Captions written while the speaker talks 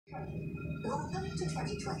Welcome to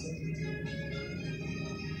 2020.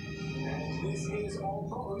 This is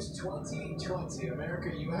almost 2020.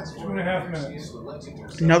 America, U.S. 2.5 minutes.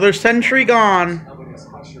 Another century gone.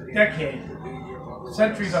 Decade.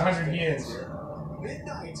 Century's 100 years.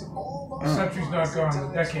 Century's not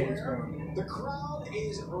gone. The decade's gone. The crowd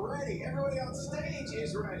is ready. Everybody on stage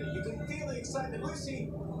is ready. You can feel the excitement.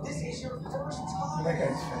 Lucy, this is your first time. That guy's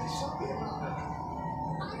face.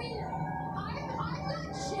 I mean, I'm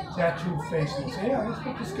not chill. Tattooed faces. Yeah, let's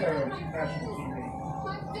put this guy on national TV.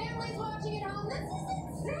 My family's watching at home. This is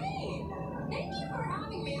insane. Thank you for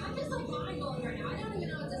having me. I'm just like mind blown right now. I don't even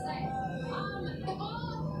know what to say. The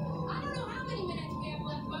ball, I don't know how many minutes we have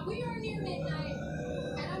left, but we are near midnight.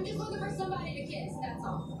 And I'm just looking for somebody to kiss. That's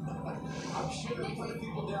all. I'm sure there are plenty of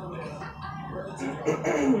people down there.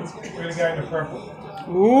 We're the guy in the purple.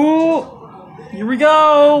 Ooh, here we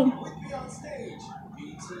go. With me on stage,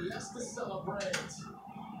 BTS to celebrate.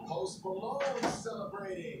 Post Malone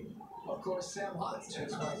celebrating. Of course, Sam Hunt.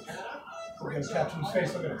 Just like Hannah. We're going to tattoo his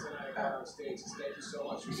face. Look at it. On stage. Thank you so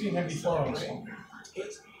much. We've seen him before on something.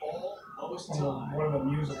 It's almost time. One of the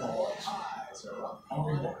music awards. Eyes are up. We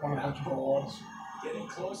won a bunch of awards. Getting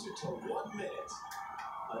closer to 1 minute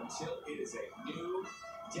until it is a new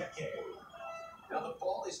decade. Now the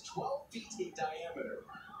ball is 12 feet in diameter,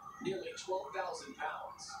 nearly 12,000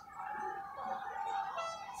 pounds.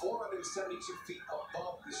 472 feet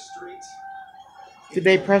above the street. Did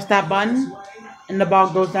they press that button and the ball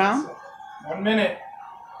goes down? 1 minute.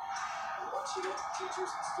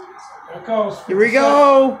 There it goes. Here we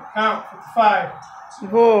go. Count. 55.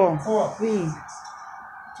 4, 4. 3.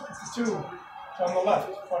 22. It's on the left.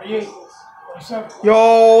 48. 47.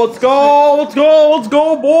 Yo, let's go. Let's go. Let's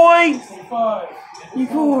go, boy. 45.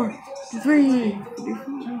 4, 3,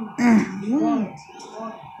 1.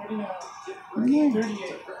 39. 38.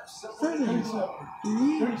 37.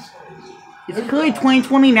 36. It's clearly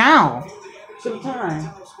 2020 now. Good time.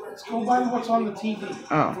 Let's go by what's on the TV.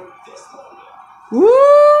 Oh.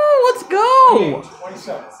 Woo! Let's go.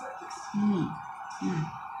 27.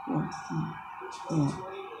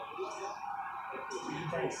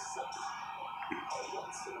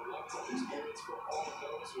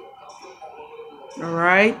 All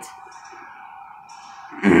right.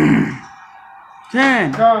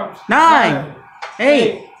 10, Comes. 9,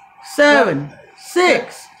 8, 7,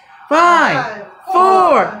 6, 5,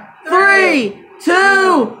 4, 3,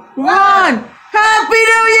 2, 1. Happy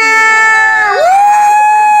New Year!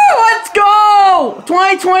 Woo! Let's go!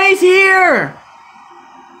 2020's here!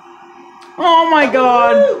 Oh my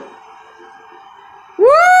God!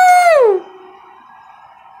 Woo!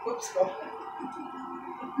 Whoops.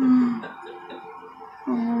 Oh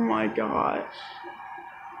my gosh.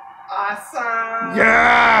 Awesome.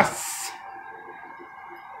 Yes!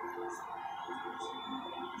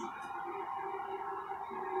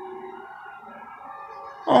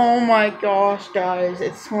 Oh my gosh, guys,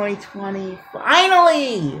 it's 2020.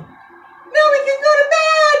 Finally! Now we can go to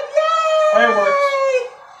bed. Yay! Fireworks.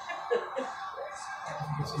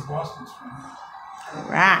 You can see Boston's from here.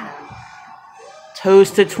 Alright.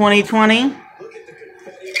 Toast to 2020.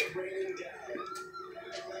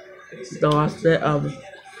 The last bit of.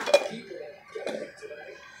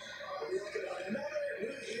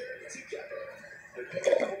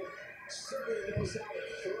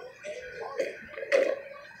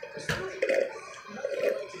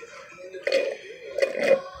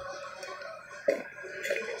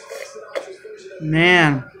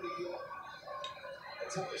 Man.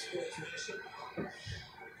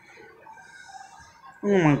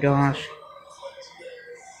 Oh my gosh.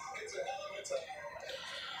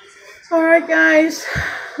 Alright guys.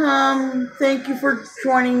 Thank you for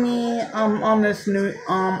joining me on this new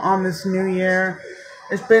year.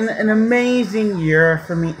 It's been an amazing year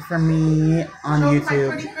for me on Show my YouTube.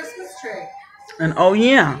 pretty Christmas tree. And oh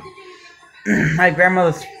yeah. My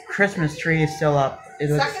grandmother's Christmas tree is still up. It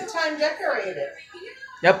was, Second time decorated.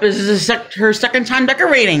 yep, this is her second time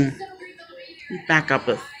decorating. Back up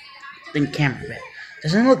the camera bit.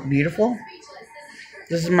 Doesn't it look beautiful?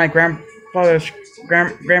 This is my grandfather's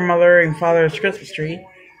grandmother and father's Christmas tree,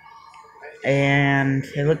 and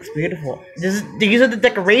it looks beautiful. These are the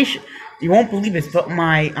decoration. You won't believe this, but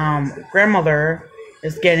my grandmother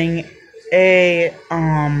is getting a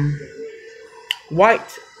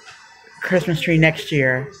white Christmas tree next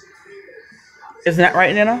year. Isn't that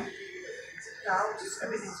right, Nina? No, just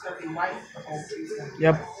everything's gonna be white. The whole tree's gonna be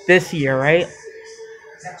Yep, this year, right?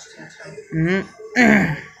 next year too.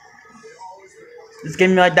 It's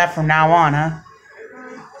gonna be like that from now on, huh?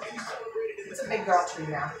 It's a big girl tree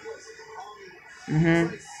now.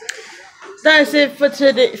 That's it for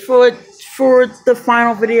today. For for the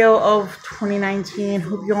final video of 2019.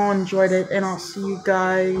 Hope you all enjoyed it, and I'll see you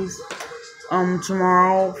guys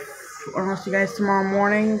tomorrow. Or I'll see you guys tomorrow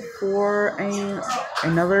morning for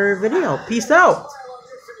another video. Peace out.